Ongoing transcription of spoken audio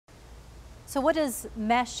So what does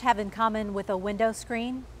mesh have in common with a window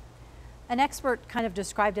screen? An expert kind of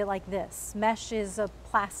described it like this. Mesh is a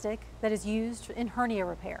plastic that is used in hernia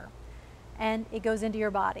repair, and it goes into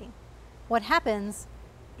your body. What happens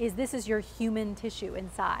is this is your human tissue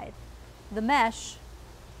inside. The mesh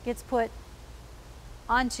gets put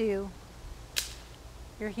onto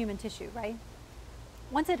your human tissue, right?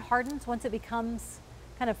 Once it hardens, once it becomes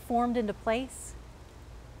kind of formed into place,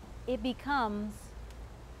 it becomes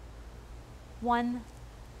one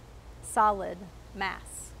solid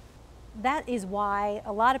mass. That is why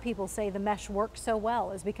a lot of people say the mesh works so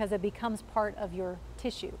well, is because it becomes part of your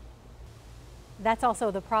tissue. That's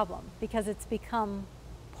also the problem, because it's become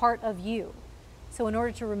part of you. So in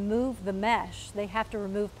order to remove the mesh, they have to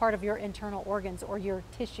remove part of your internal organs or your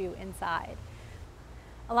tissue inside.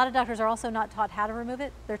 A lot of doctors are also not taught how to remove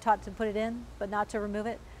it. They're taught to put it in, but not to remove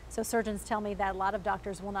it. So surgeons tell me that a lot of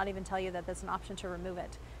doctors will not even tell you that there's an option to remove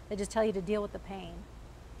it. They just tell you to deal with the pain.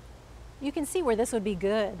 You can see where this would be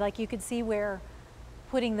good. Like, you could see where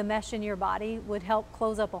putting the mesh in your body would help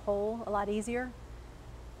close up a hole a lot easier.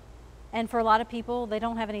 And for a lot of people, they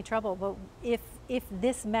don't have any trouble. But if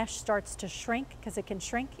this mesh starts to shrink, because it can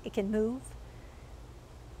shrink, it can move,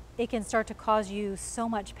 it can start to cause you so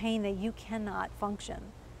much pain that you cannot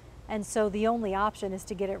function. And so the only option is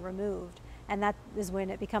to get it removed. And that is when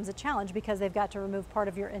it becomes a challenge, because they've got to remove part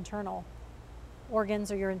of your internal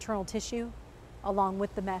organs or your internal tissue along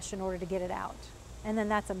with the mesh in order to get it out. And then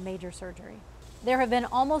that's a major surgery. There have been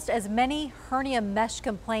almost as many hernia mesh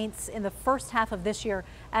complaints in the first half of this year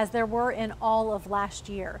as there were in all of last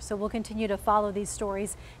year. So we'll continue to follow these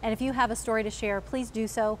stories. And if you have a story to share, please do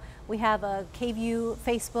so. We have a KVUE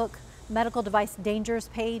Facebook Medical Device Dangers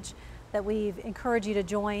page that we encourage you to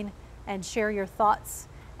join and share your thoughts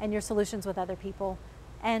and your solutions with other people.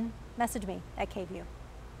 And message me at KVUE.